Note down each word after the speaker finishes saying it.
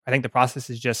I think the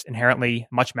process is just inherently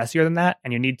much messier than that.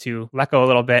 And you need to let go a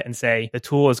little bit and say, the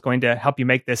tool is going to help you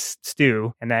make this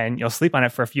stew. And then you'll sleep on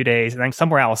it for a few days. And then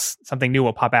somewhere else, something new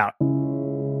will pop out.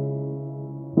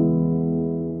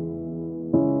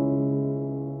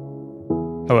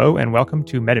 Hello, and welcome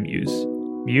to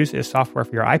MetaMuse. Muse is software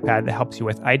for your iPad that helps you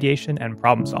with ideation and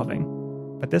problem solving.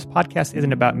 But this podcast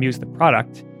isn't about Muse the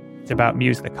product. It's about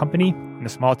Muse the company and the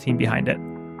small team behind it.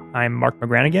 I'm Mark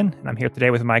McGranagan, and I'm here today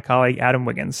with my colleague, Adam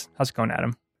Wiggins. How's it going,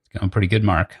 Adam? It's going pretty good,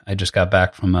 Mark. I just got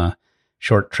back from a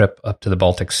short trip up to the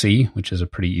Baltic Sea, which is a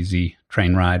pretty easy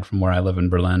train ride from where I live in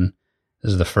Berlin.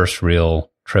 This is the first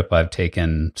real trip I've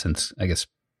taken since, I guess,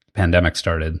 the pandemic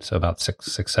started, so about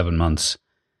six, 7 months.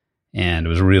 And it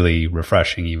was really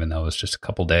refreshing, even though it was just a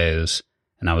couple days.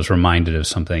 And I was reminded of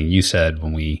something you said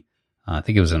when we, I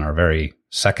think it was in our very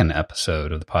second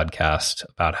episode of the podcast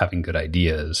about having good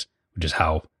ideas, which is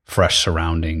how fresh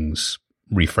surroundings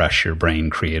refresh your brain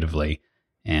creatively.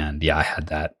 And yeah, I had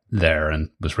that there and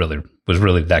was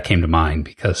really that came to mind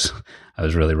because I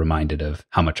was really reminded of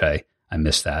how much I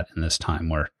miss that in this time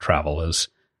where travel is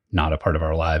not a part of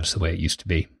our lives the way it used to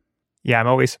be. Yeah, I'm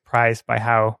always surprised by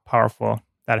how powerful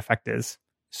that effect is.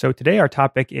 So today our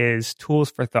topic is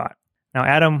tools for thought. Now,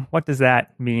 Adam, what does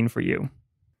that mean for you?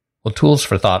 Well, tools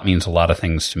for thought means a lot of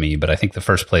things to me, but I think the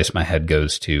first place my head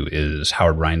goes to is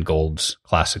Howard Rheingold's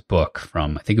classic book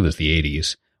from, I think it was the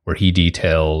 80s, where he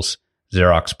details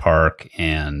Xerox PARC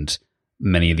and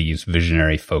many of these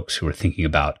visionary folks who were thinking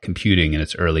about computing in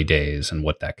its early days and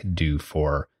what that could do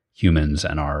for humans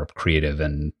and our creative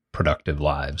and productive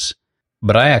lives.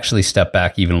 But I actually step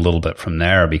back even a little bit from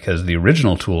there because the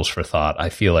original tools for thought, I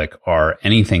feel like, are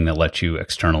anything that lets you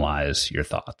externalize your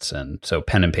thoughts. And so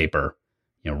pen and paper,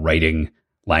 writing,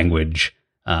 language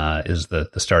is the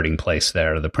starting place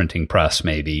there, the printing press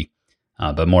maybe.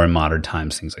 But more in modern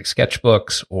times, things like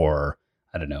sketchbooks or,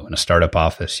 I don't know, in a startup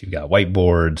office, you've got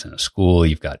whiteboards. In a school,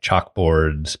 you've got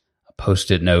chalkboards.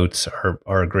 Post-it notes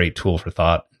are a great tool for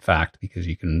thought, in fact, because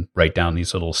you can write down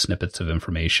these little snippets of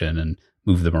information and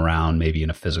move them around maybe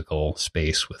in a physical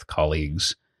space with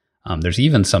colleagues. There's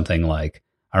even something like,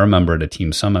 I remember at a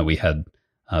team summit we had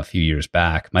a few years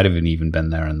back, might have even been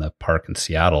there in the park in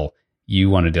Seattle. You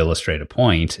wanted to illustrate a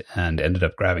point and ended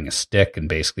up grabbing a stick and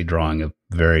basically drawing a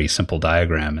very simple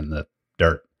diagram in the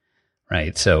dirt,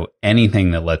 right? So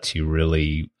anything that lets you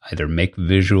really either make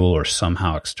visual or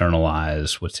somehow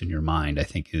externalize what's in your mind, I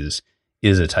think is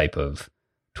a type of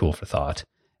tool for thought.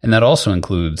 And that also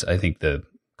includes, I think, the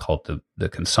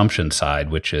consumption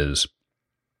side, which is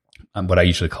what I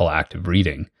usually call active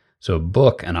reading. So a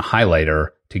book and a highlighter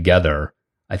together,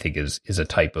 I think is a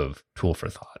type of tool for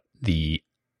thought. The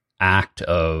act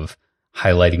of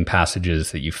highlighting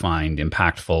passages that you find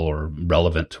impactful or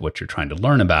relevant to what you're trying to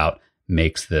learn about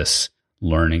makes this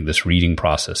reading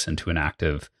process into an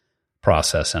active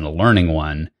process and a learning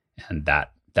one. And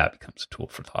that becomes a tool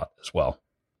for thought as well.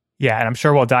 Yeah, and I'm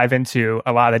sure we'll dive into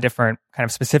a lot of the different kind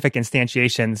of specific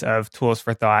instantiations of tools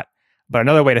for thought. But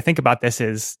another way to think about this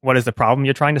is, what is the problem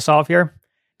you're trying to solve here?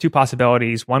 Two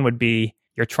possibilities. One would be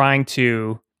you're trying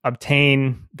to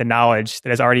obtain the knowledge that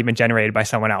has already been generated by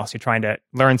someone else. You're trying to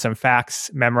learn some facts,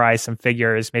 memorize some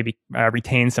figures, maybe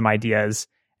retain some ideas,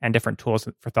 and different tools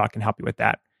for thought can help you with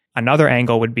that. Another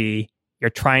angle would be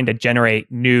you're trying to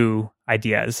generate new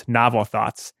ideas, novel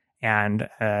thoughts, and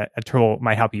a tool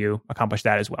might help you accomplish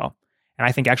that as well. And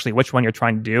I think actually which one you're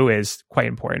trying to do is quite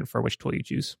important for which tool you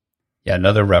choose. Yeah,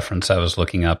 another reference I was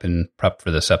looking up in prep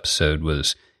for this episode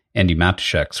was Andy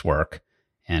Matuszek's work.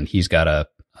 And he's got a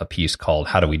piece called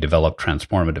How Do We Develop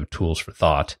Transformative Tools for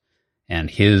Thought? And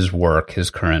his work, his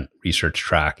current research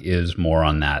track is more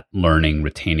on that learning,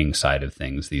 retaining side of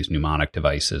things, these mnemonic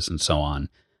devices and so on.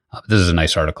 This is a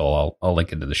nice article. I'll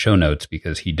link it to the show notes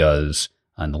because he does,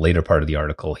 in the later part of the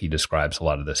article, he describes a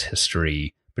lot of this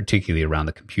history, particularly around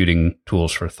the computing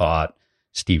tools for thought,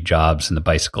 Steve Jobs and the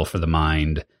bicycle for the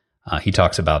mind. He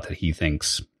talks about that he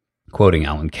thinks, quoting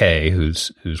Alan Kay,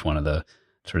 who's one of the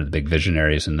sort of the big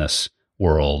visionaries in this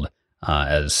world,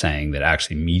 as saying that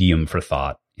actually medium for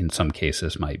thought in some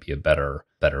cases might be a better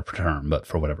term, but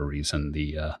for whatever reason,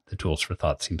 the tools for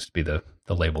thought seems to be the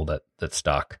label that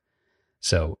stuck.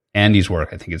 So Andy's work,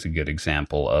 I think, is a good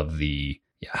example of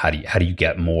how do you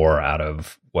get more out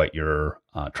of what you're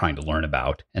trying to learn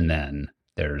about, and then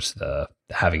there's the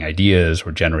having ideas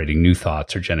or generating new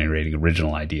thoughts or generating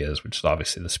original ideas, which is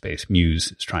obviously the space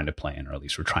Muse is trying to play in, or at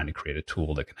least we're trying to create a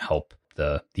tool that can help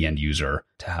the end user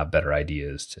to have better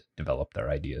ideas, to develop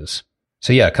their ideas.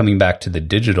 So yeah, coming back to the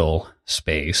digital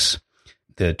space,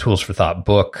 the Tools for Thought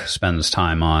book spends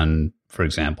time on for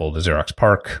example, the Xerox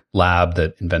PARC lab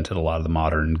that invented a lot of the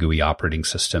modern GUI operating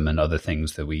system and other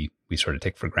things that we sort of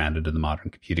take for granted in the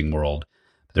modern computing world.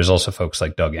 But there's also folks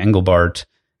like Doug Engelbart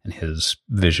and his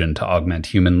vision to augment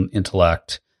human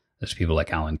intellect. There's people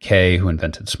like Alan Kay, who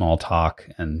invented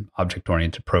Smalltalk and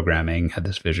object-oriented programming, had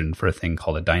this vision for a thing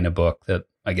called a Dynabook that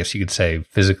I guess you could say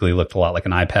physically looked a lot like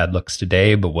an iPad looks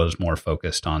today, but was more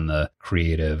focused on the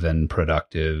creative and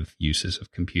productive uses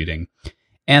of computing.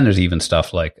 And there's even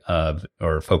stuff like,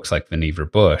 or folks like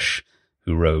Vannevar Bush,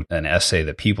 who wrote an essay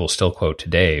that people still quote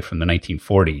today from the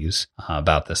 1940s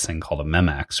about this thing called a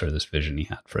Memex, or this vision he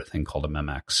had for a thing called a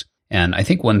Memex. And I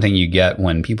think one thing you get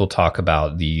when people talk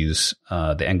about these,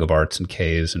 the Engelbarts and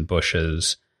Kays and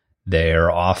Bushes,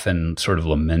 they're often sort of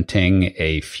lamenting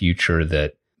a future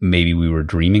that maybe we were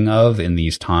dreaming of in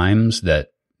these times,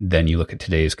 that then you look at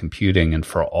today's computing, and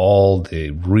for all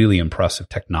the really impressive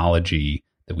technology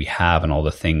that we have and all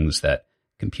the things that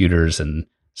computers and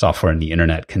software and the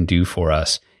internet can do for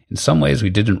us, in some ways we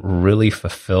didn't really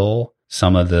fulfill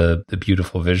some of the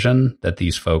beautiful vision that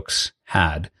these folks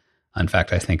had. In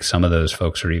fact, I think some of those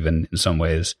folks are even in some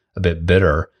ways a bit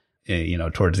bitter,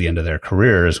 towards the end of their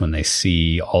careers when they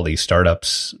see all these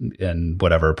startups and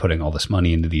whatever putting all this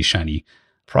money into these shiny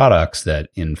products that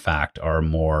in fact are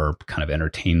more kind of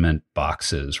entertainment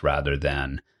boxes rather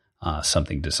than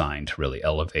something designed to really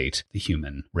elevate the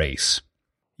human race.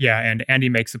 Yeah, and Andy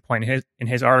makes the point in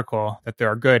his article that there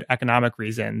are good economic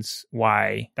reasons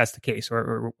why that's the case,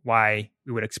 or why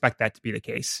we would expect that to be the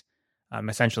case.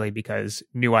 Essentially because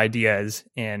new ideas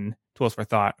in tools for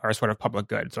thought are sort of public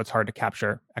good. So it's hard to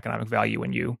capture economic value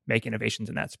when you make innovations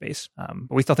in that space. But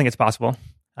we still think it's possible,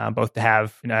 both to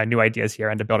have new ideas here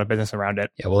and to build a business around it.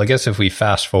 Yeah, well, I guess if we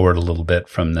fast forward a little bit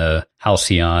from the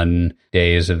halcyon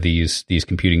days of these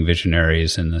computing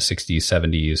visionaries in the 60s,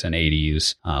 70s, and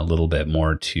 80s, a little bit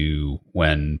more to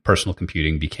when personal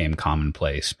computing became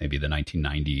commonplace, maybe the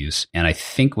 1990s. And I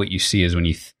think what you see is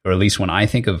or at least when I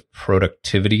think of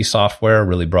productivity software,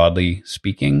 really broadly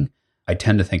speaking, I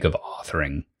tend to think of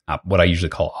authoring, what I usually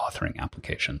call authoring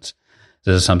applications.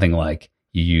 This is something like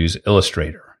you use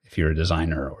Illustrator if you're a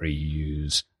designer, or you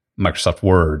use Microsoft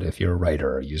Word if you're a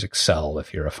writer, or use Excel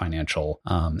if you're a financial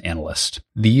analyst.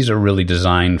 These are really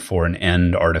designed for an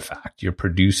end artifact. You're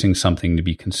producing something to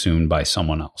be consumed by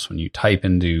someone else. When you type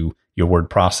into your word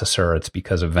processor, it's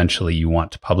because eventually you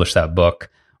want to publish that book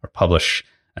or publish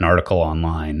an article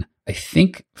online. I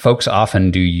think folks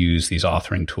often do use these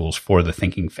authoring tools for the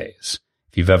thinking phase.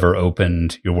 If you've ever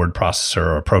opened your word processor,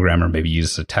 or a programmer maybe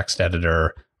uses a text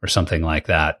editor or something like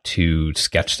that to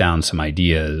sketch down some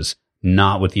ideas,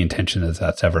 not with the intention that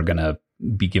that's ever going to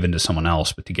be given to someone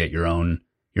else, but to get your own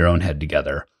head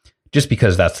together. Just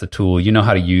because that's the tool you know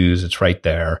how to use, it's right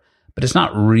there, but it's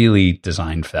not really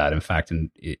designed for that. In fact,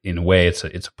 in a way, it's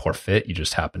a poor fit. You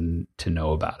just happen to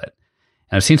know about it.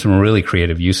 And I've seen some really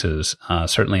creative uses,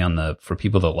 certainly for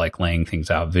people that like laying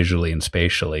things out visually and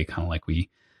spatially, kind of like we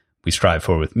strive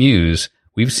for with Muse.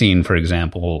 We've seen, for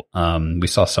example, we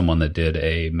saw someone that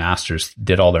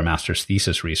did all their master's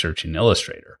thesis research in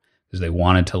Illustrator because they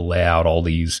wanted to lay out all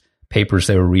these papers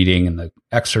they were reading and the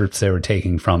excerpts they were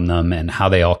taking from them and how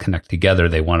they all connect together.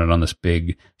 They wanted on this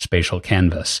big spatial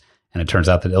canvas. And it turns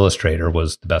out that Illustrator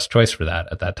was the best choice for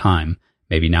that at that time.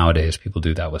 Maybe nowadays people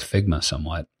do that with Figma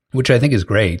somewhat, which I think is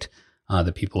great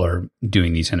that people are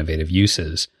doing these innovative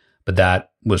uses. But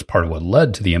that was part of what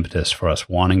led to the impetus for us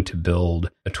wanting to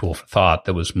build a tool for thought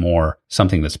that was more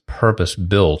something that's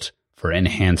purpose-built for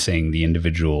enhancing the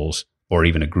individual's or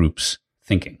even a group's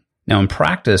thinking. Now, in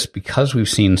practice, because we've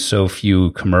seen so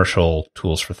few commercial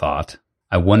tools for thought,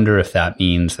 I wonder if that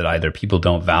means that either people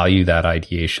don't value that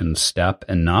ideation step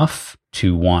enough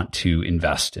to want to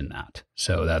invest in that.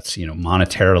 So that's,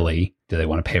 monetarily, do they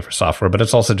want to pay for software? But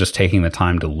it's also just taking the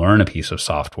time to learn a piece of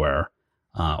software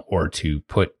or to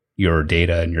put your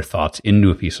data and your thoughts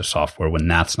into a piece of software when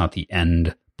that's not the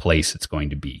end place it's going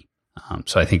to be.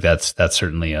 So I think that's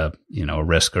certainly a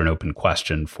risk or an open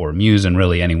question for Muse and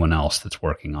really anyone else that's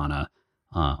working on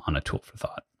a tool for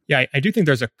thought. Yeah, I do think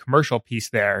there's a commercial piece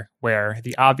there where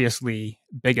the obviously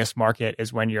biggest market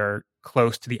is when you're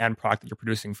close to the end product that you're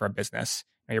producing for a business.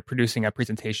 You're producing a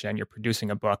presentation, you're producing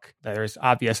a book. There's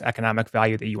obvious economic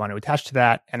value that you want to attach to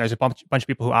that. And there's a bunch of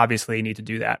people who obviously need to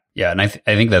do that. Yeah, and I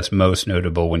think that's most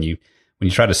notable when you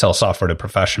try to sell software to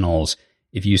professionals.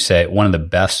 If you say one of the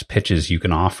best pitches you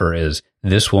can offer is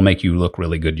this will make you look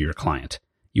really good to your client.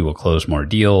 You will close more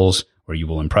deals, or you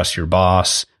will impress your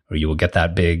boss, or you will get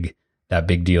that big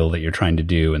deal that you're trying to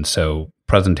do. And so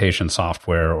presentation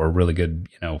software or really good,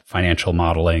 financial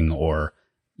modeling or,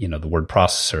 the word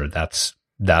processor,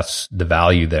 that's the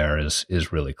value there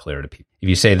is really clear to people. If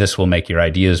you say this will make your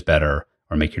ideas better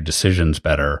or make your decisions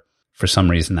better, for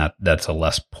some reason that's a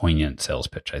less poignant sales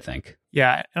pitch, I think.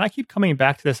 Yeah. And I keep coming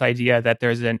back to this idea that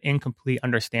there's an incomplete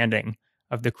understanding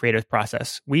of the creative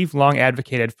process. We've long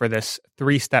advocated for this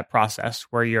 3-step process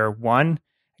where you're 1,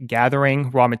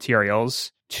 gathering raw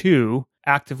materials, 2,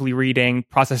 actively reading,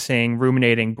 processing,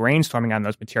 ruminating, brainstorming on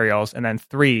those materials, and then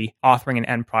 3, authoring an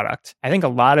end product. I think a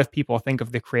lot of people think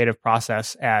of the creative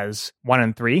process as 1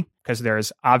 and 3 because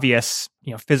there's obvious,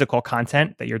 physical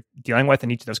content that you're dealing with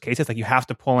in each of those cases. Like you have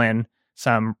to pull in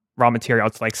some raw material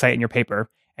to like cite in your paper,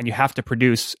 and you have to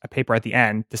produce a paper at the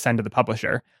end to send to the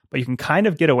publisher. But you can kind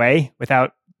of get away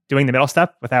without doing the middle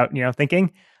step, without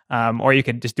thinking, or you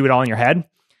could just do it all in your head.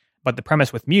 But the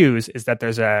premise with Muse is that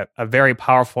there's a very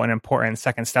powerful and important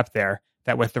second step there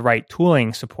that with the right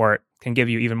tooling support can give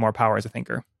you even more power as a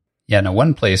thinker. Yeah, now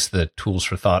one place that Tools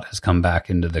for Thought has come back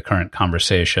into the current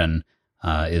conversation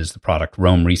is the product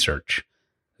Roam Research,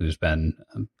 who's been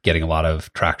getting a lot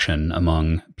of traction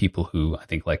among people who I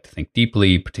think like to think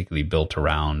deeply, particularly built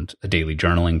around a daily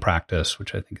journaling practice,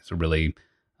 which I think is a really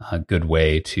good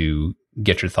way to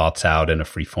get your thoughts out in a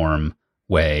free-form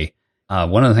way.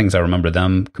 One of the things I remember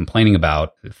them complaining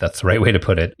about, if that's the right way to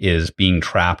put it, is being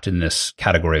trapped in this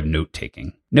category of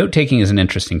note-taking. Note-taking is an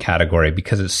interesting category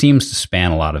because it seems to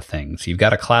span a lot of things. You've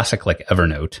got a classic like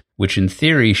Evernote, which in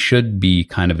theory should be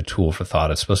kind of a tool for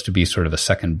thought. It's supposed to be sort of a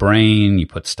second brain. You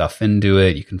put stuff into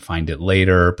it, you can find it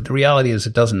later. But the reality is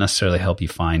it doesn't necessarily help you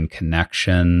find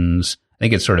connections. I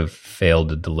think it sort of failed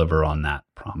to deliver on that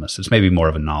promise. It's maybe more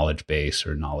of a knowledge base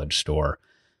or knowledge store.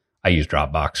 I use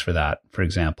Dropbox for that, for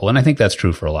example. And I think that's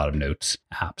true for a lot of notes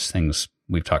apps, things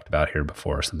we've talked about here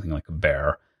before, something like a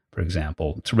Bear, for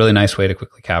example. It's a really nice way to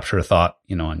quickly capture a thought,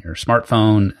 on your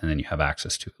smartphone, and then you have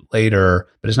access to it later.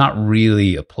 But it's not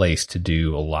really a place to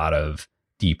do a lot of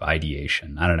deep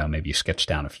ideation. I don't know, maybe you sketch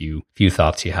down a few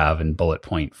thoughts you have in bullet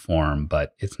point form,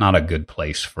 but it's not a good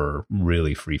place for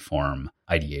really free form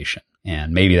ideation.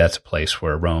 And maybe that's a place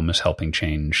where Roam is helping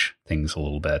change things a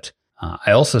little bit.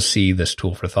 I also see this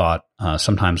tool for thought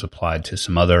sometimes applied to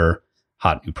some other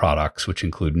hot new products, which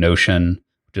include Notion,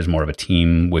 which is more of a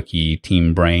team wiki,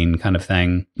 team brain kind of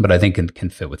thing, but I think it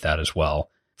can fit with that as well.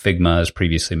 Figma, as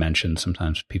previously mentioned,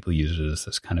 sometimes people use it as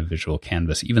this kind of visual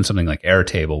canvas, even something like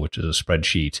Airtable, which is a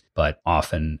spreadsheet, but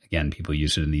often, again, people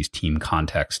use it in these team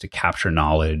contexts to capture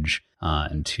knowledge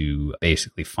and to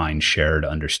basically find shared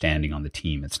understanding on the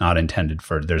team. It's not intended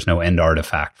there's no end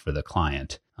artifact for the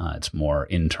client. It's more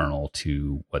internal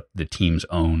to what the team's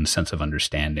own sense of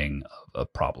understanding of a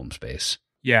problem space.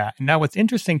 Yeah. And now what's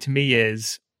interesting to me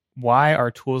is why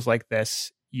are tools like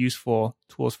this useful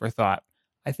tools for thought?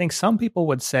 I think some people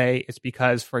would say it's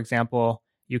because, for example,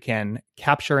 you can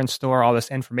capture and store all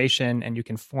this information and you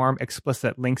can form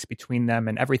explicit links between them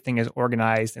and everything is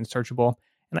organized and searchable.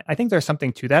 And I think there's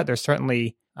something to that. There's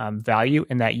certainly value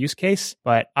in that use case.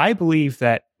 But I believe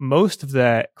that most of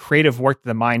the creative work that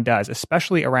the mind does,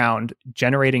 especially around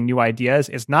generating new ideas,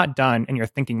 is not done in your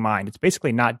thinking mind. It's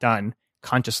basically not done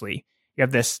consciously. You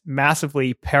have this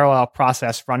massively parallel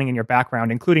process running in your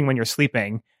background, including when you're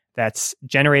sleeping, that's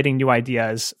generating new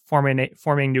ideas,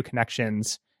 forming new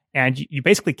connections. And you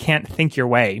basically can't think your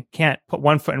way, can't put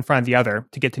one foot in front of the other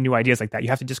to get to new ideas like that. You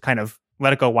have to just kind of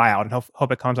let it go wild and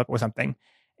hope it comes up with something.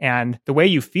 And the way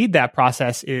you feed that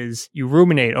process is you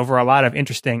ruminate over a lot of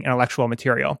interesting intellectual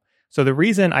material. So the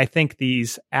reason I think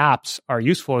these apps are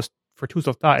useful for tools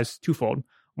of thought is twofold.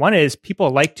 One is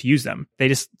people like to use them. They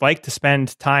just like to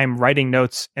spend time writing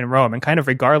notes in Roam, and kind of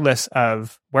regardless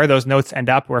of where those notes end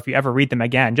up or if you ever read them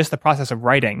again, just the process of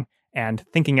writing and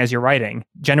thinking as you're writing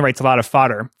generates a lot of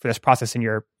fodder for this process in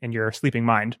your sleeping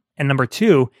mind. And number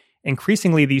two,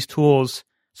 increasingly these tools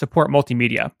support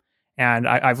multimedia. And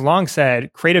I've long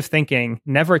said creative thinking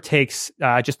never takes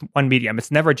just one medium.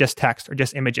 It's never just text or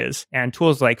just images. And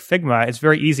tools like Figma, it's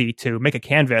very easy to make a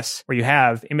canvas where you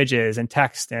have images and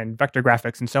text and vector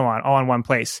graphics and so on all in one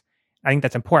place. I think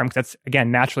that's important because that's,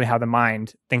 again, naturally how the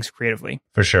mind thinks creatively.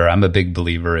 For sure. I'm a big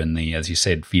believer in as you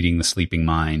said, feeding the sleeping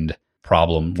mind,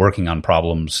 working on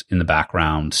problems in the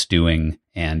background, stewing.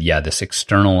 And yeah, this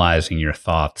externalizing your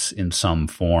thoughts in some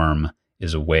form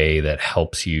is a way that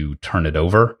helps you turn it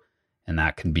over. And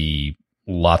that can be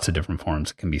lots of different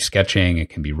forms. It can be sketching, it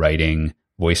can be writing.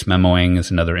 Voice memoing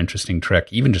is another interesting trick.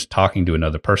 Even just talking to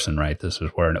another person, right? This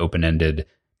is where an open-ended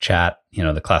chat,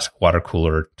 the classic water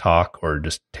cooler talk, or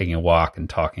just taking a walk and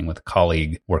talking with a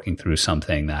colleague, working through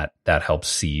something that helps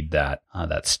seed that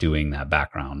stewing, that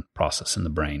background process in the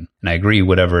brain. And I agree,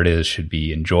 whatever it is should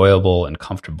be enjoyable and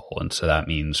comfortable. And so that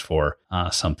means for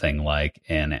something like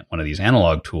one of these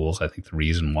analog tools, I think the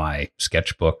reason why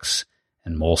sketchbooks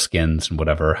and Moleskines and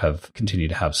whatever have continued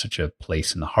to have such a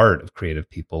place in the heart of creative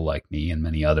people like me and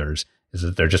many others is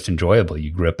that they're just enjoyable.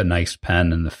 You grip a nice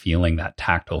pen and the feeling, that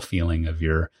tactile feeling of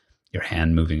your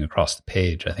hand moving across the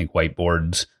page. I think a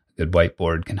good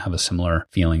whiteboard can have a similar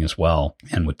feeling as well.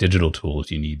 And with digital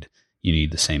tools, you need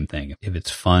the same thing. If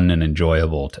it's fun and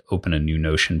enjoyable to open a new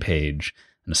Notion page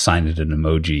and assign it an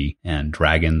emoji and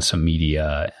drag in some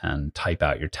media and type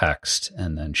out your text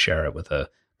and then share it with a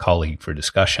colleague for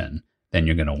discussion, then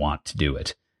you're going to want to do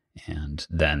it. And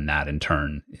then that in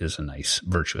turn is a nice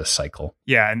virtuous cycle.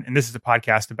 Yeah. And this is a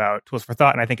podcast about tools for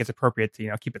thought. And I think it's appropriate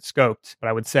to, keep it scoped. But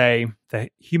I would say the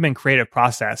human creative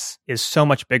process is so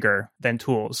much bigger than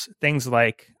tools. Things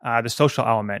like the social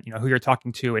element, who you're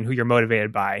talking to and who you're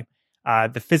motivated by,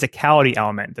 the physicality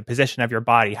element, the position of your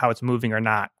body, how it's moving or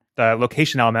not, the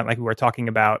location element, like we were talking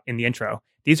about in the intro.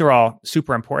 These are all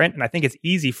super important. And I think it's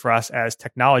easy for us as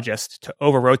technologists to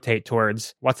over-rotate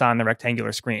towards what's on the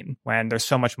rectangular screen when there's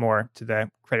so much more to the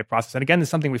creative process. And again, this is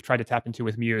something we've tried to tap into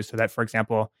with Muse so that, for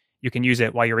example, you can use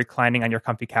it while you're reclining on your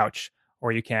comfy couch,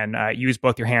 or you can use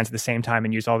both your hands at the same time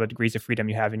and use all the degrees of freedom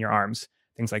you have in your arms,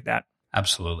 things like that.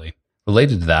 Absolutely.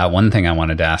 Related to that, one thing I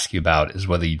wanted to ask you about is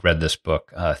whether you'd read this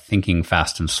book, Thinking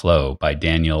Fast and Slow by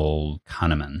Daniel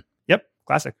Kahneman. Yep,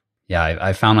 classic. Yeah,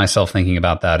 I found myself thinking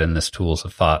about that in this tools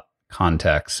of thought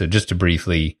context. So just to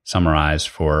briefly summarize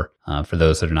for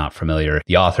those that are not familiar,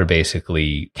 the author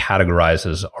basically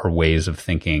categorizes our ways of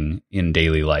thinking in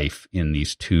daily life in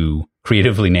these two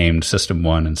creatively named System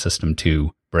 1 and System 2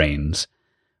 brains,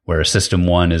 where System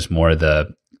 1 is more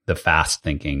the fast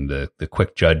thinking, the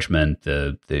quick judgment,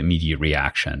 the immediate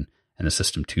reaction. And the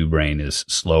System 2 brain is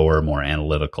slower, more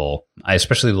analytical. I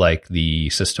especially like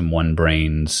the System 1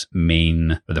 brain's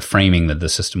the framing that the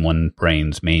System 1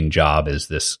 brain's main job is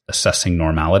this assessing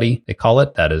normality, they call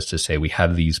it. That is to say, we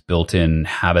have these built-in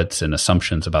habits and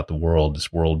assumptions about the world, this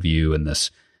worldview, and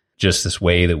this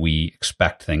way that we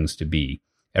expect things to be.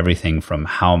 Everything from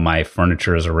how my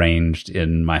furniture is arranged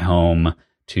in my home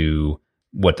to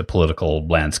what the political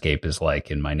landscape is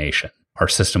like in my nation. Our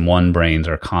System 1 brains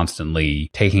are constantly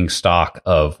taking stock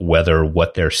of whether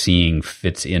what they're seeing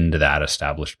fits into that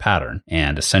established pattern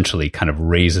and essentially kind of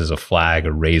raises a flag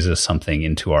or raises something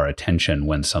into our attention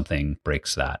when something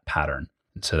breaks that pattern.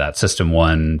 And so that System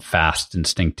 1 fast,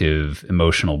 instinctive,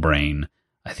 emotional brain,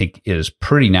 I think is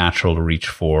pretty natural to reach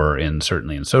for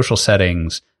certainly in social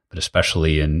settings, but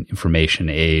especially in information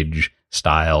age,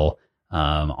 style,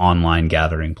 online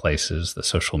gathering places, the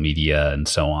social media, and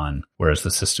so on. Whereas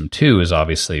the System 2 is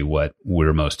obviously what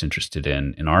we're most interested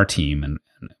in our team and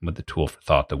with the tool for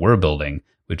thought that we're building,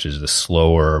 which is the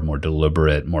slower, more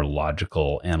deliberate, more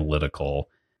logical, analytical,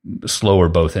 slower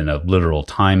both in a literal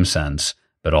time sense,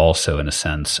 but also in a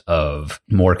sense of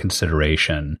more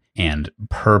consideration and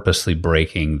purposely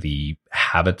breaking the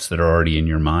habits that are already in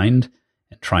your mind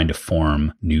and trying to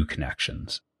form new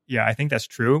connections. Yeah, I think that's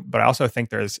true. But I also think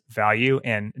there's value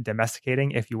in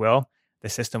domesticating, if you will, the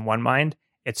System 1 mind.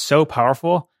 It's so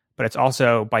powerful, but it's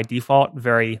also by default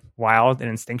very wild and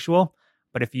instinctual.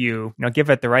 But if you give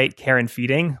it the right care and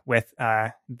feeding with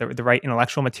the right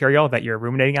intellectual material that you're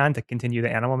ruminating on, to continue the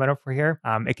animal metaphor here,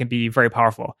 it can be very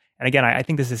powerful. And again, I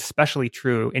think this is especially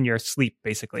true in your sleep,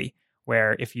 basically,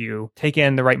 where if you take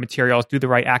in the right materials, do the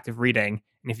right active reading,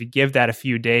 and if you give that a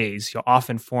few days, you'll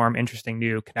often form interesting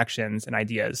new connections and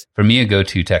ideas. For me, a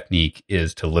go-to technique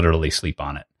is to literally sleep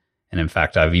on it. And in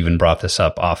fact, I've even brought this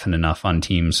up often enough on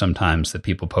teams sometimes that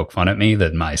people poke fun at me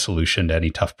that my solution to any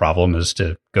tough problem is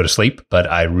to go to sleep. But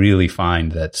I really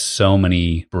find that so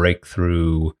many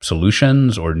breakthrough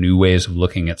solutions or new ways of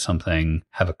looking at something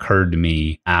have occurred to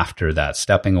me after that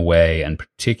stepping away, and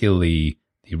particularly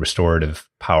the restorative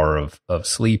power of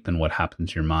sleep and what happens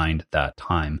to your mind at that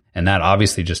time. And that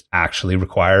obviously just actually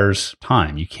requires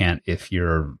time. You can't, if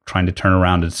you're trying to turn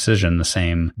around a decision the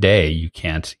same day, you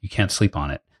can't sleep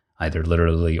on it, either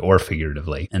literally or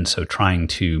figuratively. And so trying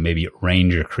to maybe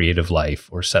arrange your creative life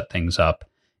or set things up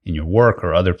in your work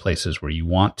or other places where you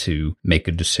want to make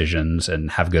good decisions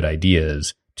and have good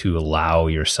ideas to allow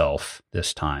yourself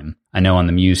this time. I know on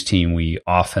the Muse team, we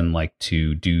often like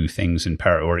to do things in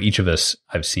parallel, or each of us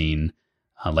I've seen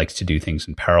likes to do things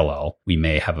in parallel. We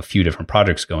may have a few different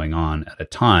projects going on at a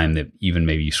time that even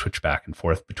maybe you switch back and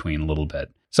forth between a little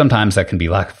bit. Sometimes that can be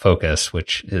lack of focus,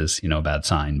 which is, a bad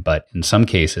sign. But in some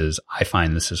cases, I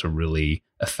find this is a really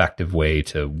effective way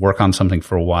to work on something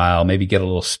for a while, maybe get a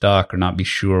little stuck or not be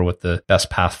sure what the best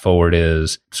path forward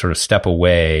is, sort of step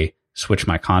away, switch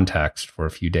my context for a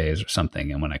few days or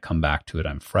something. And when I come back to it,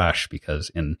 I'm fresh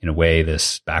because in a way,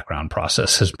 this background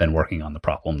process has been working on the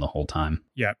problem the whole time.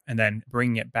 Yeah. And then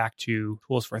bringing it back to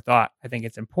tools for thought, I think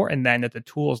it's important then that the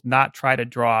tools not try to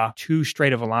draw too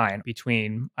straight of a line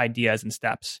between ideas and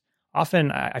steps.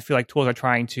 Often I feel like tools are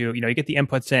trying to, you get the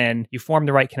inputs in, you form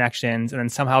the right connections, and then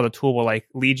somehow the tool will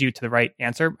lead you to the right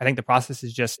answer. I think the process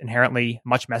is just inherently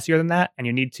much messier than that. And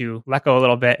you need to let go a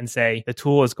little bit and say, the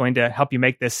tool is going to help you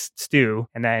make this stew.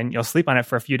 And then you'll sleep on it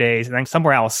for a few days. And then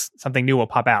somewhere else, something new will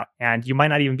pop out. And you might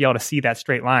not even be able to see that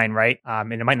straight line, right?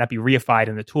 And it might not be reified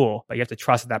in the tool, but you have to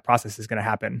trust that process is going to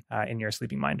happen in your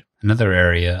sleeping mind. Another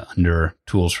area under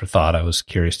tools for thought I was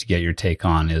curious to get your take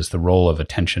on is the role of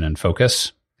attention and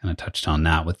focus. Kind of touched on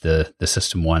that with the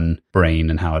System 1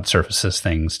 brain and how it surfaces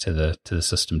things to the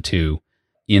System 2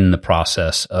 in the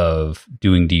process of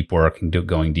doing deep work and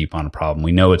going deep on a problem.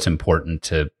 We know it's important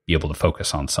to be able to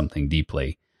focus on something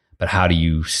deeply, but how do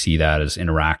you see that as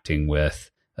interacting with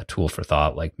a tool for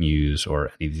thought like Muse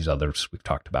or any of these others we've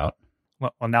talked about?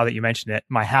 Well, now that you mentioned it,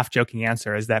 my half-joking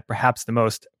answer is that perhaps the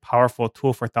most powerful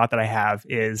tool for thought that I have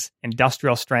is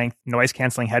industrial strength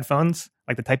noise-canceling headphones,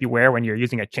 like the type you wear when you're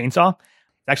using a chainsaw.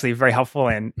 It's actually very helpful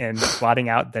in blotting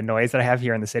out the noise that I have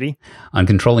here in the city. On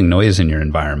controlling noise in your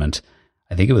environment,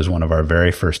 I think it was one of our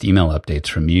very first email updates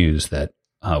from Muse that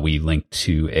we linked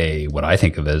to what I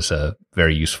think of as a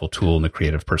very useful tool in the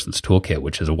creative person's toolkit,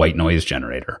 which is a white noise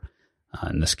generator.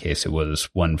 In this case, it was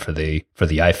one for the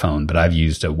iPhone, but I've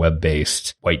used a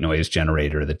web-based white noise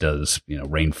generator that does,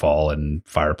 rainfall and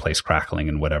fireplace crackling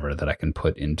and whatever that I can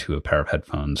put into a pair of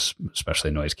headphones, especially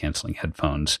noise canceling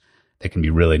headphones. They can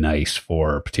be really nice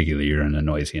for particularly you're in a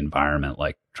noisy environment,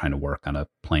 like trying to work on a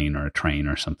plane or a train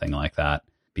or something like that,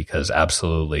 because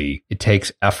absolutely it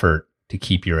takes effort to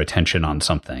keep your attention on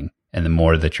something. And the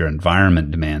more that your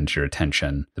environment demands your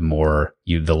attention,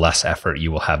 the less effort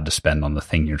you will have to spend on the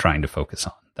thing you're trying to focus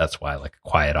on. That's why like a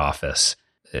quiet office,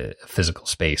 a physical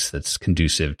space that's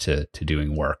conducive to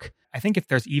doing work. I think if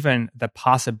there's even the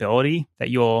possibility that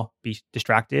you'll be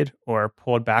distracted or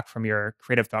pulled back from your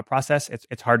creative thought process,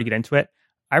 it's hard to get into it.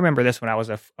 I remember this when I was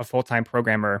a full-time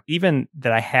programmer. Even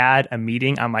that I had a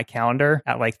meeting on my calendar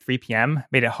at 3 p.m.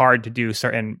 made it hard to do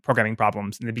certain programming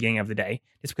problems in the beginning of the day,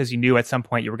 just because you knew at some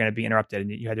point you were going to be interrupted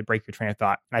and you had to break your train of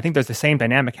thought. And I think there's the same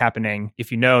dynamic happening if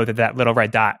you know that little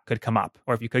red dot could come up,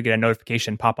 or if you could get a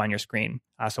notification pop on your screen.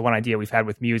 So one idea we've had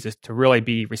with Muse is to really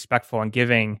be respectful and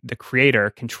giving the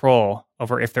creator control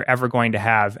over if they're ever going to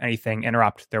have anything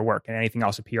interrupt their work and anything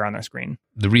else appear on their screen.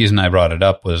 The reason I brought it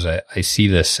up was I see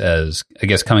this as, I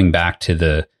guess, coming back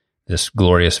to this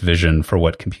glorious vision for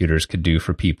what computers could do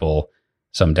for people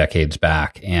some decades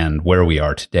back and where we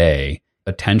are today.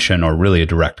 A tension or really a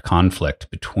direct conflict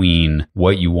between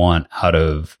what you want out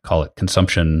of, call it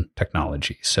consumption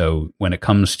technology. So when it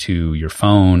comes to your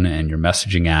phone and your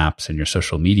messaging apps and your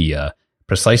social media,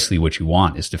 precisely what you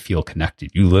want is to feel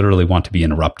connected. You literally want to be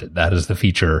interrupted. That is the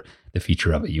feature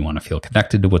of it. You want to feel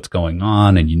connected to what's going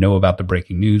on and you know about the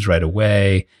breaking news right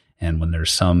away. And when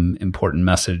there's some important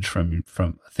message from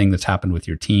a thing that's happened with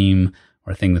your team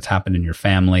or a thing that's happened in your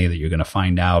family that you're going to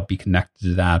find out, be connected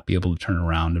to that, be able to turn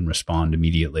around and respond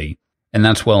immediately. And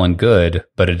that's well and good,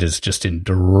 but it is just in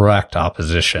direct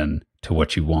opposition to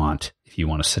what you want if you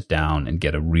want to sit down and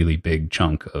get a really big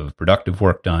chunk of productive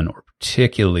work done, or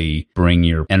particularly bring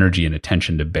your energy and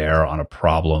attention to bear on a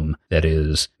problem that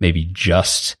is maybe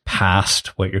just past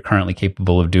what you're currently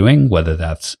capable of doing, whether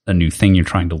that's a new thing you're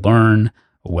trying to learn,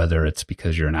 or whether it's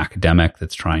because you're an academic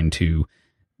that's trying to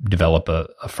develop a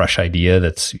fresh idea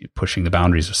that's pushing the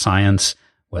boundaries of science,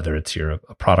 whether it's you're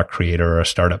a product creator or a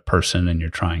startup person and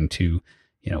you're trying to,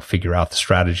 figure out the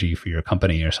strategy for your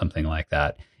company or something like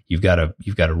that. You've got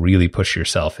to really push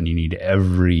yourself, and you need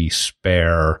every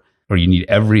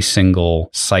single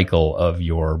cycle of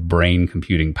your brain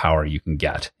computing power you can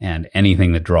get. And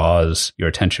anything that draws your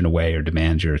attention away or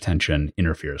demands your attention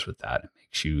interferes with that. It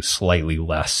makes you slightly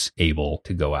less able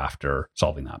to go after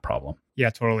solving that problem. Yeah,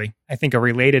 totally. I think a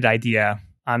related idea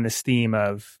on this theme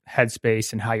of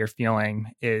headspace and how you're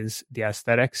feeling is the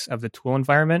aesthetics of the tool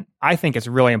environment. I think it's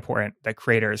really important that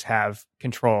creators have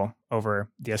control over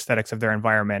the aesthetics of their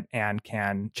environment and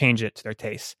can change it to their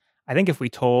tastes. I think if we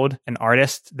told an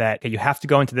artist that okay, you have to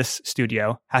go into this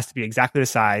studio, has to be exactly the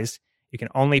size, you can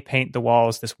only paint the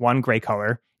walls this one gray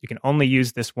color, you can only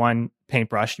use this one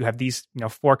paintbrush, you have these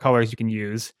 4 colors you can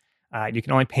use, You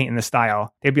can only paint in this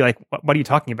style. They'd be like, what are you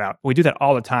talking about? We do that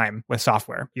all the time with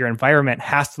software. Your environment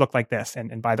has to look like this.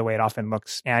 And by the way, it often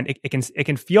looks, and it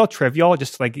can feel trivial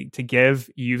just to give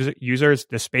users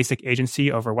this basic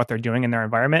agency over what they're doing in their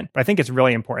environment. But I think it's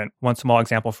really important. One small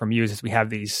example from Muse is we have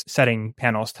these setting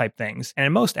panels type things. And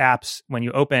in most apps, when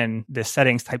you open this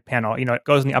settings type panel, it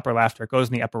goes in the upper left or it goes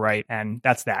in the upper right, and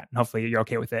that's that. And hopefully you're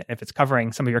okay with it. If it's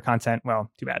covering some of your content,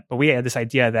 well, too bad. But we had this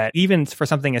idea that even for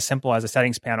something as simple as a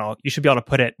settings panel, you should be able to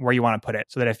put it where you want to put it,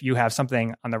 so that if you have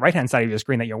something on the right-hand side of your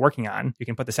screen that you're working on, you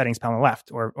can put the settings panel on the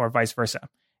left or vice versa.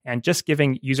 And just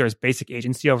giving users basic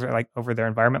agency over their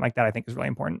environment like that, I think is really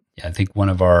important. Yeah, I think one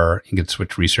of our Ink and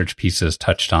Switch research pieces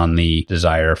touched on the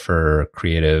desire for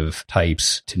creative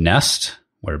types to nest,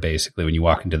 where basically when you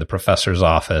walk into the professor's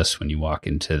office, when you walk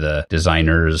into the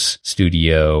designer's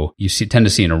studio, you tend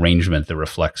to see an arrangement that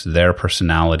reflects their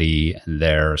personality and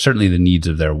certainly the needs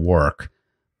of their work,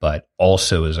 but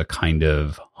also as a kind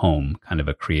of home, kind of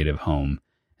a creative home.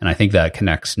 And I think that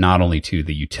connects not only to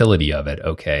the utility of it.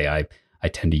 Okay, I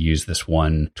tend to use this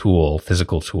one tool,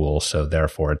 physical tool, so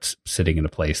therefore it's sitting in a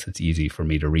place that's easy for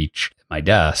me to reach at my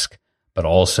desk, but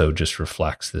also just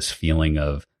reflects this feeling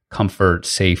of comfort,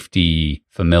 safety,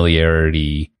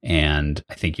 familiarity, and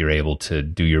I think you're able to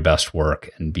do your best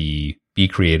work and be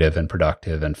creative and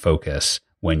productive and focus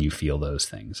when you feel those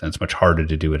things. And it's much harder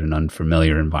to do it in an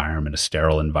unfamiliar environment, a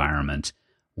sterile environment,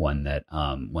 one that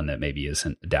maybe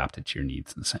isn't adapted to your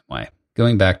needs in the same way.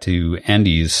 Going back to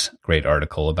Andy's great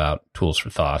article about tools for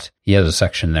thought, he has a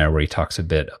section there where he talks a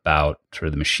bit about sort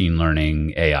of the machine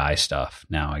learning AI stuff.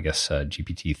 Now, I guess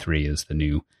GPT-3 is the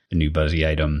new buzzy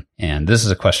item. And this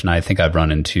is a question I think I've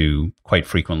run into quite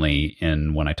frequently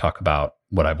when I talk about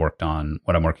what I'm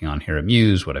working on here at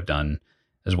Muse, what I've done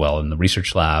as well in the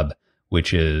research lab,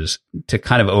 which is to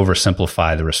kind of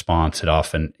oversimplify the response. It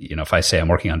often, if I say I'm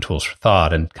working on tools for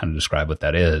thought and kind of describe what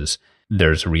that is,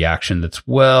 there's a reaction that's,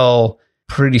 well,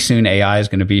 pretty soon AI is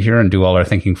going to be here and do all our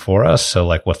thinking for us. So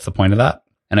what's the point of that?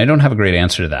 And I don't have a great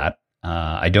answer to that.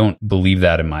 I don't believe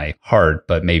that in my heart,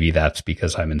 but maybe that's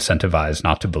because I'm incentivized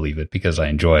not to believe it because I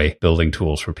enjoy building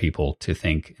tools for people to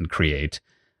think and create.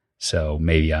 So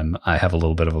maybe I have a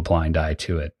little bit of a blind eye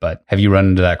to it. But have you run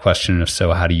into that question? If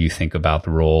so, how do you think about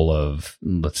the role of,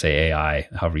 let's say, AI,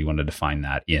 however you want to define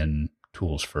that, in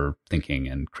tools for thinking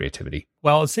and creativity?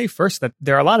 Well, I'll say first that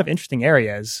there are a lot of interesting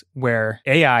areas where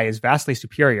AI is vastly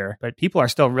superior, but people are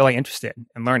still really interested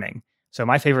in learning. So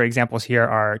my favorite examples here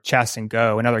are chess and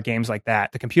Go and other games like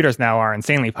that. The computers now are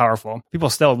insanely powerful. People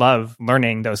still love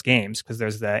learning those games because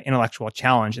there's the intellectual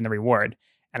challenge and the reward.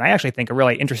 And I actually think a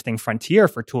really interesting frontier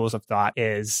for tools of thought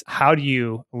is, how do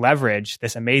you leverage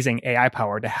this amazing AI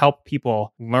power to help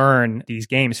people learn these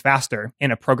games faster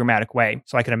in a programmatic way?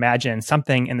 So I could imagine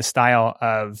something in the style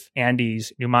of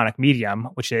Andy's mnemonic medium,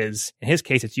 which is, in his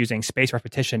case, it's using spaced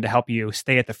repetition to help you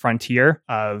stay at the frontier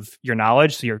of your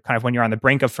knowledge. So you're kind of, when you're on the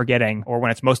brink of forgetting, or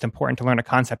when it's most important to learn a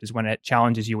concept, is when it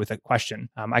challenges you with a question.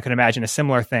 I could imagine a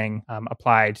similar thing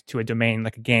applied to a domain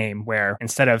like a game, where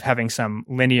instead of having some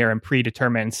linear and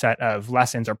predetermined set of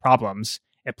lessons or problems,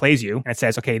 it plays you and it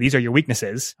says, okay, these are your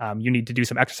weaknesses. You need to do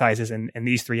some exercises in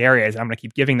these three areas. And I'm going to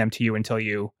keep giving them to you until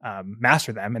you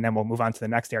master them. And then we'll move on to the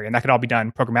next area. And that could all be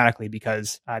done programmatically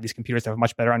because these computers have a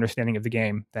much better understanding of the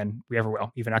game than we ever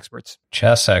will, even experts.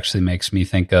 Chess actually makes me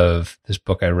think of this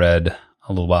book I read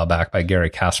a little while back by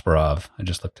Garry Kasparov. I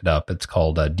just looked it up. It's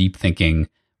called Deep Thinking,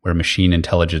 Where Machine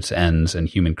Intelligence Ends and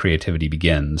Human Creativity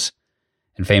Begins.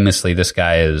 And famously, this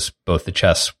guy is both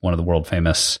one of the world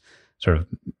famous sort of,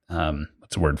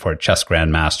 what's the word for it, chess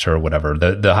grandmaster or whatever,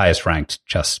 the highest ranked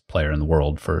chess player in the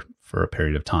world for a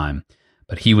period of time.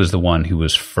 But he was the one who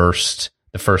was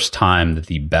the first time that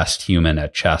the best human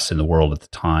at chess in the world at the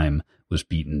time was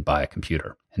beaten by a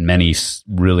computer. And many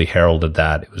really heralded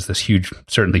that. It was this huge,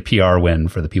 certainly PR win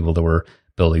for the people that were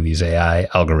building these AI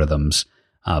algorithms.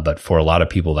 But for a lot of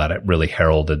people, that it really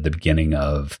heralded the beginning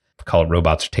of, call it,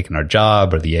 robots are taking our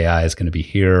job, or the AI is going to be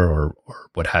here, or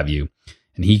what have you.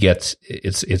 And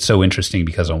it's so interesting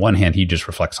because on one hand, he just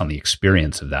reflects on the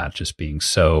experience of that, just being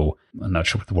so, I'm not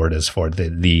sure what the word is for it.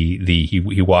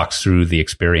 He walks through the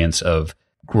experience of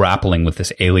grappling with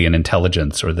this alien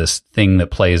intelligence, or this thing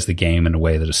that plays the game in a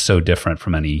way that is so different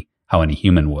from how any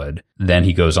human would. Then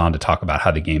he goes on to talk about how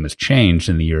the game has changed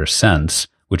in the years since,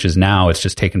 which is now it's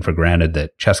just taken for granted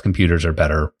that chess computers are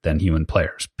better than human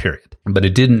players, period. But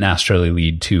it didn't necessarily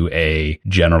lead to a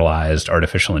generalized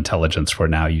artificial intelligence where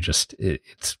now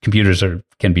computers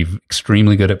can be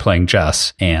extremely good at playing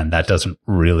chess, and that doesn't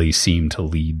really seem to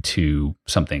lead to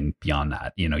something beyond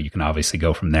that. You can obviously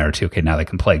go from there to, okay, now they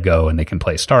can play Go and they can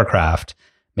play StarCraft.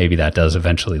 maybe that does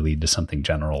eventually lead to something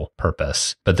general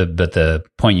purpose. But the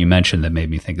point you mentioned that made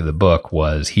me think of the book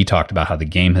was he talked about how the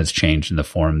game has changed in the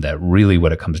form that really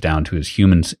what it comes down to is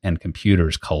humans and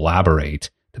computers collaborate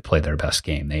to play their best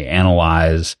game. They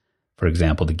analyze, for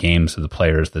example, the games of the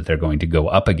players that they're going to go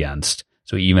up against.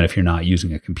 So even if you're not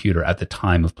using a computer at the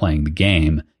time of playing the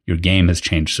game, your game has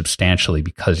changed substantially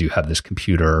because you have this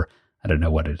computer, I don't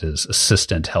know what it is,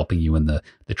 assistant helping you in the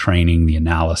training, the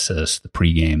analysis, the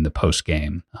pregame, the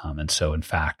postgame. And so, in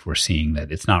fact, we're seeing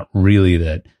that it's not really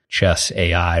that chess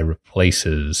AI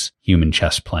replaces human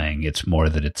chess playing. It's more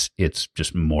that it's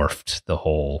just morphed the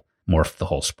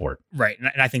whole sport. Right.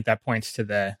 And I think that points to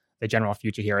the general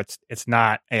future here. It's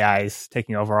not AIs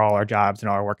taking over all our jobs and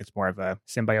all our work. It's more of a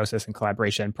symbiosis and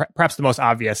collaboration. Perhaps the most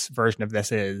obvious version of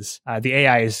this is the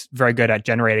AI is very good at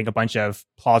generating a bunch of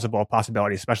plausible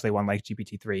possibilities, especially one like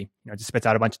GPT-3. It just spits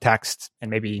out a bunch of text, and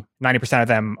maybe 90% of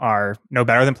them are no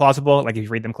better than plausible. Like if you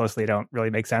read them closely, they don't really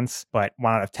make sense. But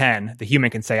 1 out of 10, the human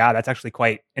can say, that's actually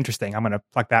quite interesting. I'm going to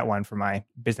pluck that one for my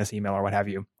business email or what have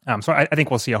you. So I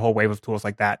think we'll see a whole wave of tools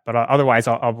like that. But otherwise,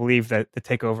 I'll believe that the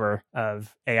takeover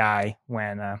of AI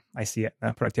when I see it in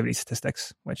the productivity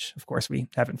statistics, which, of course, we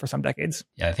haven't for some decades.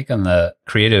 Yeah, I think on the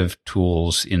creative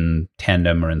tools in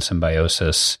tandem or in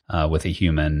symbiosis with a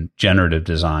human, generative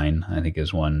design, I think,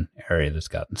 is one area that's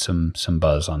gotten some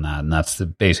buzz on that. And that's the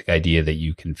basic idea that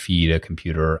you can feed a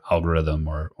computer algorithm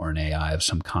or an AI of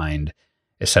some kind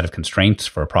a set of constraints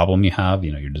for a problem you have.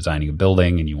 You're designing a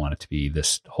building and you want it to be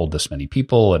hold this many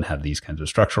people and have these kinds of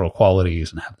structural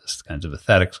qualities and have this kinds of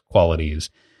aesthetics qualities.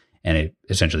 And it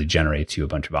essentially generates you a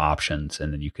bunch of options,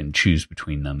 and then you can choose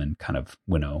between them and kind of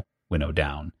winnow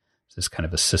down. It's this kind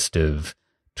of assistive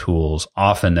tools,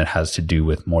 often that has to do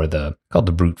with more called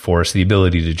the brute force, the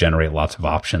ability to generate lots of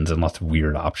options and lots of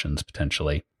weird options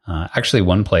potentially. Actually,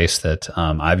 one place that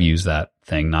I've used that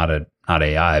thing, not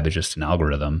AI, but just an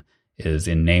algorithm, is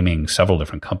in naming several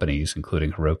different companies,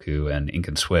 including Heroku and Ink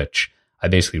and Switch. I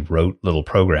basically wrote little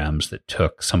programs that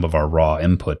took some of our raw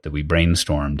input that we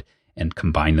brainstormed and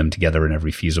combined them together in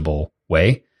every feasible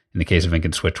way. In the case of Ink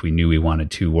and Switch, we knew we wanted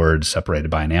 2 words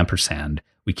separated by an ampersand.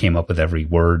 We came up with every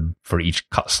word for each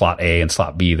slot A and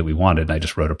slot B that we wanted, and I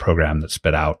just wrote a program that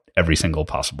spit out every single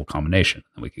possible combination.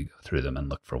 And we could go through them and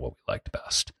look for what we liked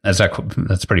best.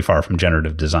 That's pretty far from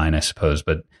generative design, I suppose,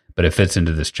 but it fits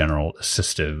into this general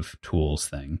assistive tools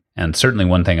thing. And certainly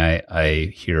one thing I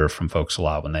hear from folks a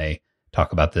lot when they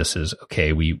talk about this is,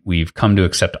 okay, we've come to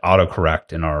accept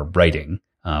autocorrect in our writing.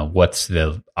 What's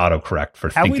the autocorrect for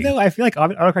thinking? Have we though? I feel like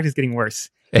autocorrect is getting worse.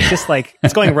 It's just like,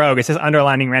 it's going rogue. It's just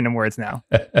underlining random words now.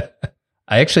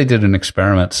 I actually did an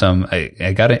experiment.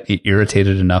 I got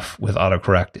irritated enough with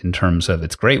autocorrect in terms of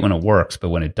it's great when it works, but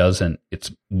when it doesn't,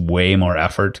 it's way more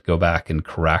effort to go back and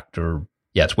correct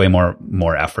it's way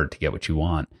more effort to get what you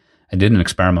want. I did an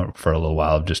experiment for a little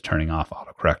while of just turning off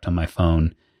autocorrect on my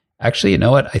phone. Actually, you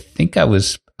know what? I think I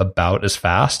was about as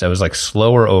fast. I was like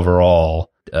slower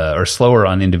overall, or slower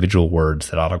on individual words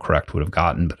that autocorrect would have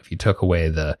gotten. But if you took away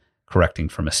the correcting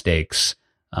for mistakes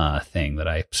thing that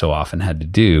I so often had to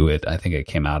do, I think it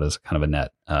came out as kind of a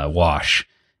net wash.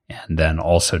 And then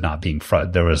also not being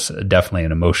there was definitely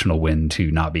an emotional win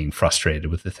to not being frustrated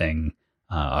with the thing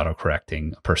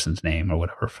autocorrecting a person's name or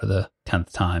whatever for the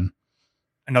 10th time.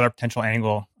 Another potential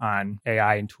angle on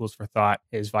AI and tools for thought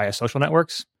is via social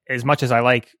networks. As much as I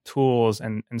like tools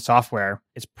and software,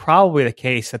 it's probably the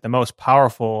case that the most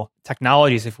powerful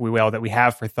technologies, if we will, that we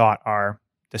have for thought are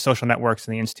the social networks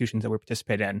and the institutions that we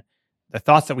participate in. The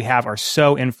thoughts that we have are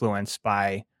so influenced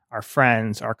by our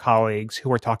friends, our colleagues, who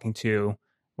we're talking to,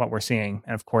 what we're seeing.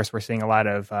 And of course, we're seeing a lot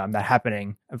of that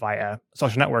happening via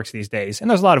social networks these days. And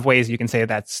there's a lot of ways you can say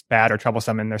that's bad or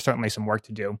troublesome, and there's certainly some work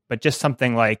to do. But just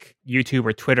something like YouTube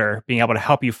or Twitter being able to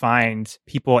help you find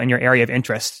people in your area of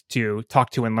interest to talk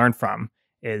to and learn from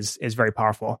is very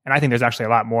powerful. And I think there's actually a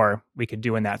lot more we could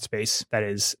do in that space, that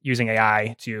is using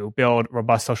AI to build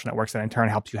robust social networks that in turn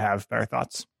helps you have better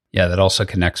thoughts. Yeah, that also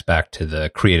connects back to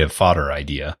the creative fodder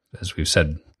idea. As we've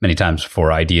said many times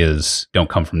before, ideas don't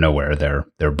come from nowhere. They're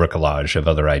bricolage of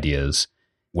other ideas.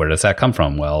 Where does that come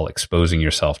from? Well, exposing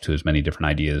yourself to as many different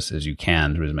ideas as you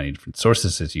can through as many different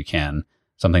sources as you can.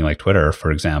 Something like Twitter,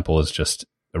 for example, is just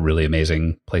a really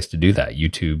amazing place to do that.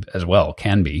 YouTube as well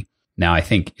can be. Now, I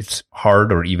think it's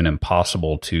hard or even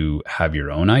impossible to have your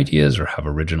own ideas or have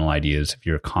original ideas if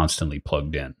you're constantly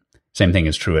plugged in. Same thing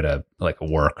is true at a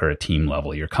work or a team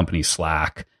level, your company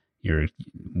Slack, your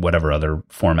whatever other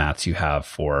formats you have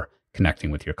for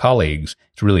connecting with your colleagues.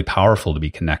 It's really powerful to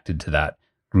be connected to that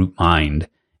group mind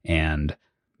and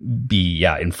be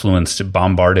influenced,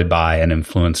 bombarded by and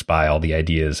influenced by all the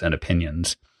ideas and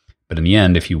opinions. But in the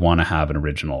end, if you want to have an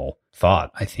original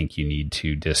thought, I think you need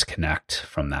to disconnect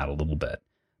from that a little bit.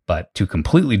 But to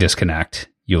completely disconnect,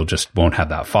 you'll just won't have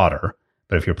that fodder.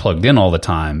 But if you're plugged in all the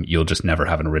time, you'll just never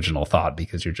have an original thought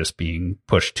because you're just being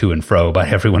pushed to and fro by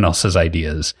everyone else's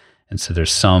ideas. And so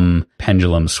there's some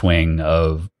pendulum swing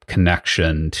of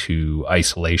connection to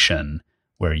isolation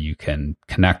where you can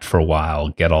connect for a while,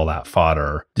 get all that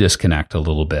fodder, disconnect a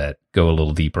little bit, go a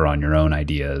little deeper on your own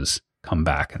ideas, come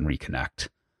back and reconnect.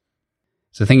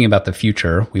 So thinking about the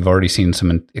future, we've already seen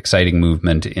some exciting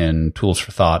movement in tools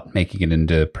for thought, making it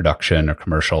into production or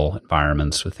commercial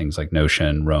environments with things like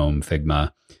Notion, Roam,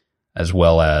 Figma, as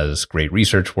well as great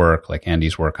research work like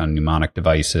Andy's work on mnemonic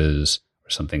devices, or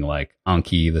something like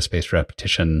Anki, the spaced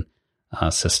repetition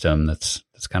system that's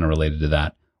kind of related to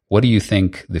that. What do you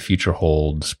think the future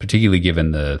holds, particularly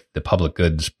given the public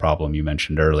goods problem you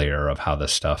mentioned earlier of how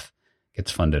this stuff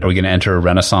gets funded? Are we going to enter a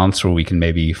renaissance where we can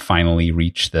maybe finally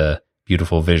reach the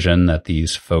beautiful vision that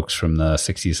these folks from the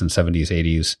 60s and 70s,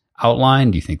 80s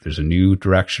outlined? Do you think there's a new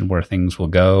direction where things will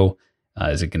go?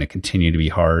 Is it going to continue to be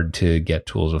hard to get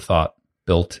tools of thought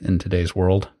built in today's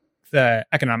world? The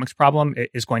economics problem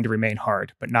is going to remain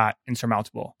hard, but not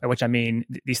insurmountable, by which I mean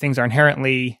these things are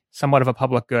inherently somewhat of a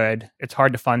public good. It's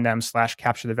hard to fund them /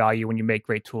 capture the value when you make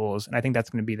great tools. And I think that's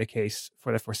going to be the case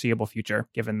for the foreseeable future,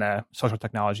 given the social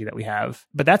technology that we have.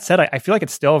 But that said, I feel like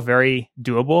it's still very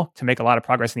doable to make a lot of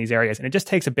progress in these areas. And it just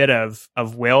takes a bit of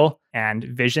will and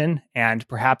vision and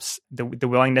perhaps the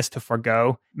willingness to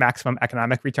forego maximum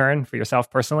economic return for yourself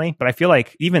personally. But I feel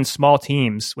like even small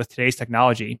teams with today's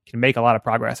technology can make a lot of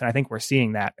progress. And I think we're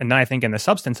seeing that. And then I think in the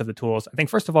substance of the tools, I think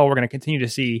first of all, we're going to continue to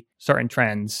see certain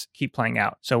trends keep playing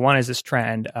out. So one is this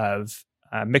trend of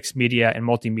mixed media and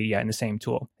multimedia in the same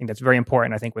tool. I think that's very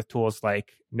important. I think with tools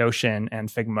like Notion and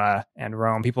Figma and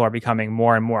Roam, people are becoming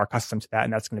more and more accustomed to that.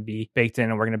 And that's going to be baked in,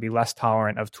 and we're going to be less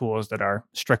tolerant of tools that are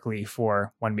strictly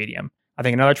for one medium. I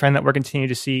think another trend that we're continuing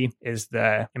to see is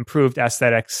the improved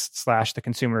aesthetics / the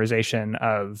consumerization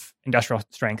of industrial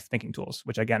strength thinking tools,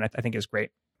 which again, I think is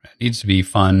great. It needs to be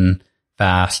fun,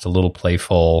 fast, a little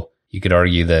playful. You could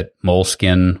argue that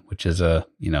Moleskine, which is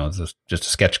just a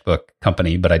sketchbook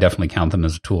company, but I definitely count them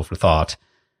as a tool for thought.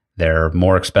 They're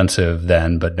more expensive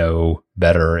than, but no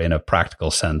better in a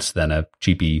practical sense than a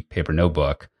cheapy paper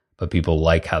notebook. But people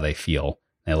like how they feel.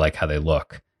 They like how they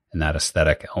look. And that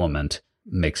aesthetic element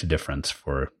makes a difference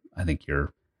for, I think,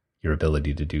 your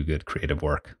ability to do good creative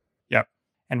work. Yep.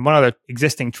 And one other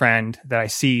existing trend that I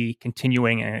see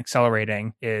continuing and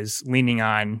accelerating is leaning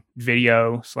on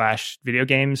video / video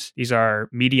games. These are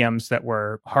mediums that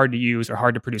were hard to use or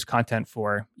hard to produce content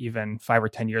for even 5 or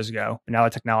 10 years ago. But now the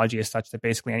technology is such that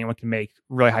basically anyone can make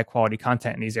really high quality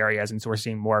content in these areas. And so we're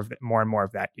seeing more and more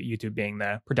of that, YouTube being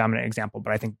the predominant example.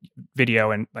 But I think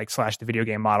video and / the video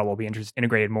game model will be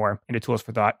integrated more into tools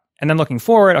for thought. And then looking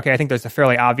forward, okay, I think there's a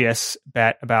fairly obvious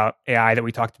bet about AI that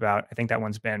we talked about. I think that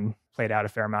one's been played out a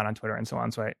fair amount on Twitter and so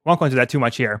on. So I won't go into that too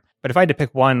much here. But if I had to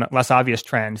pick one less obvious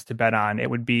trend to bet on, it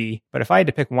would be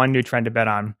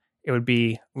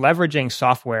leveraging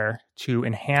software to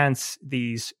enhance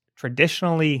these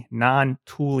traditionally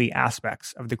non-tooly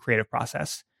aspects of the creative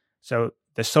process. So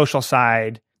the social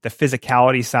side, the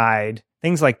physicality side,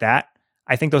 things like that.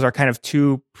 I think those are kind of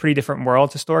two pretty different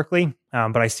worlds historically,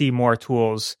 but I see more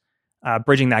tools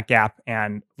bridging that gap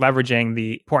and leveraging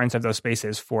the importance of those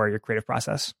spaces for your creative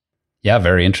process. Yeah,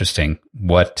 very interesting.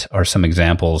 What are some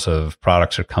examples of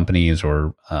products or companies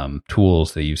or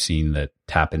tools that you've seen that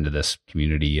tap into this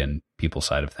community and people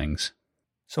side of things?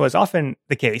 So as often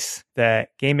the case, the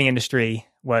gaming industry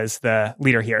was the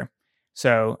leader here.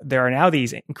 So there are now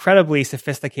these incredibly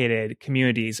sophisticated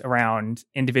communities around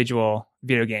individual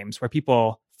video games where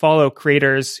people follow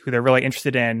creators who they're really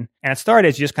interested in. And it started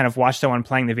as you just kind of watch someone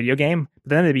playing the video game,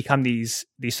 but then they become these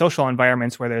social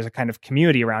environments where there's a kind of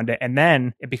community around it. And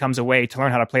then it becomes a way to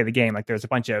learn how to play the game. Like there's a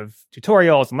bunch of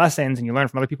tutorials and lessons, and you learn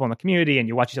from other people in the community and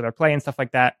you watch each other play and stuff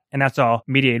like that. And that's all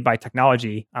mediated by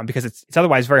technology because it's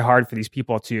otherwise very hard for these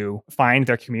people to find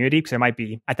their community because there might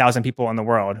be 1,000 people in the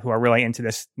world who are really into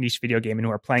this niche video game and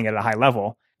who are playing it at a high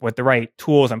level. With the right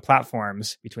tools and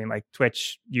platforms between like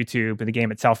Twitch, YouTube, and the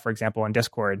game itself, for example, and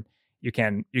Discord, you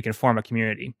can form a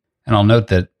community. And I'll note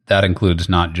that includes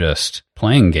not just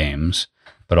playing games,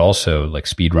 but also like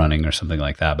speedrunning or something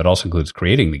like that, but also includes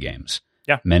creating the games.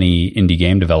 Yeah. Many indie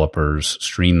game developers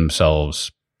stream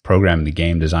themselves programming the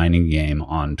game, designing the game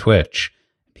on Twitch.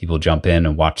 People jump in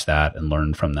and watch that and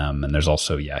learn from them. And there's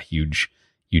also, huge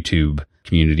YouTube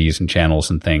communities and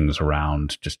channels and things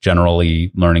around just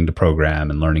generally learning to program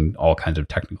and learning all kinds of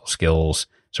technical skills.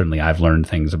 Certainly I've learned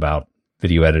things about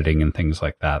video editing and things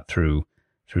like that through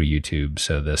YouTube.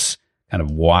 So this kind of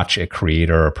watch a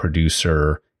creator or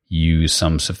producer use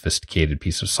some sophisticated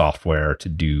piece of software to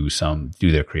do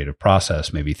their creative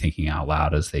process, maybe thinking out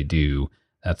loud as they do.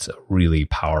 That's a really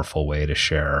powerful way to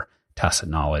share tacit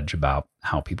knowledge about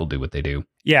how people do what they do.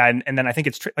 Yeah, and then I think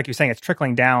it's like you're saying, it's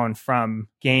trickling down from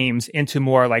games into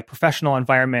more like professional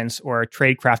environments or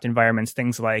tradecraft environments,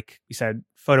 things like you said,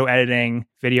 photo editing,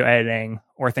 video editing,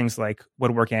 or things like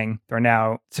woodworking. There are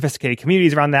now sophisticated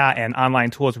communities around that and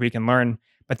online tools where you can learn.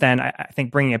 But then I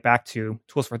think bringing it back to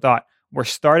tools for thought, we're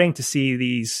starting to see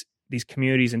these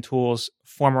communities and tools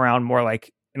form around more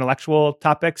like intellectual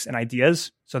topics and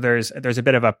ideas. So there's a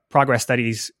bit of a progress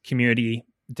studies community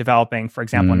developing. For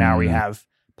example, now we have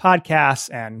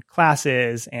podcasts and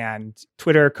classes and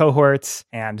Twitter cohorts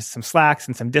and some Slacks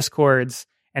and some Discords.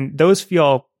 And those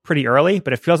feel pretty early,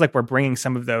 but it feels like we're bringing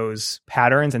some of those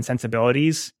patterns and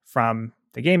sensibilities from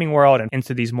the gaming world and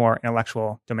into these more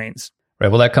intellectual domains. Right.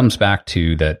 Well, that comes back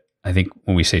to that. I think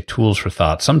when we say tools for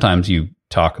thought, sometimes you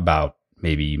talk about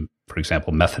maybe, for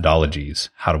example, methodologies,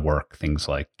 how to work, things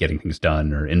like getting things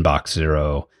done or inbox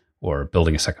zero or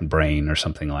building a second brain or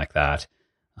something like that.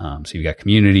 So you've got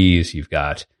communities, you've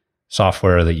got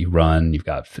software that you run, you've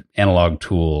got analog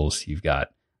tools, you've got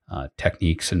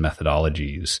techniques and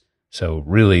methodologies. So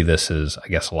really, this is, I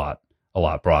guess, a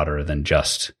lot broader than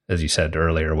just, as you said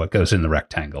earlier, what goes in the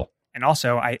rectangle. And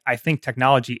also, I think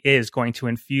technology is going to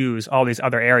infuse all these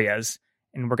other areas,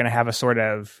 and we're going to have a sort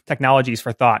of technologies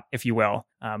for thought, if you will,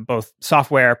 both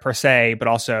software per se, but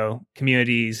also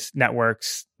communities,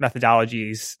 networks,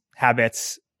 methodologies,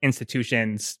 habits,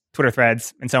 institutions, Twitter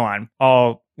threads, and so on,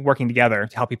 all working together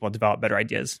to help people develop better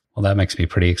ideas. Well, that makes me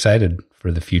pretty excited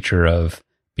for the future of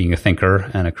being a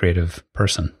thinker and a creative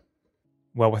person.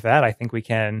 Well, with that, I think we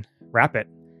can wrap it.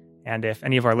 And if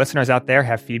any of our listeners out there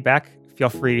have feedback, feel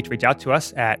free to reach out to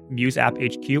us at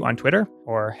MuseAppHQ on Twitter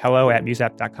or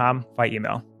hello@museapp.com by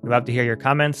email. We'd love to hear your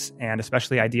comments and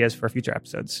especially ideas for future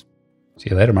episodes. See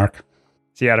you later, Mark.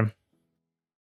 See you, Adam.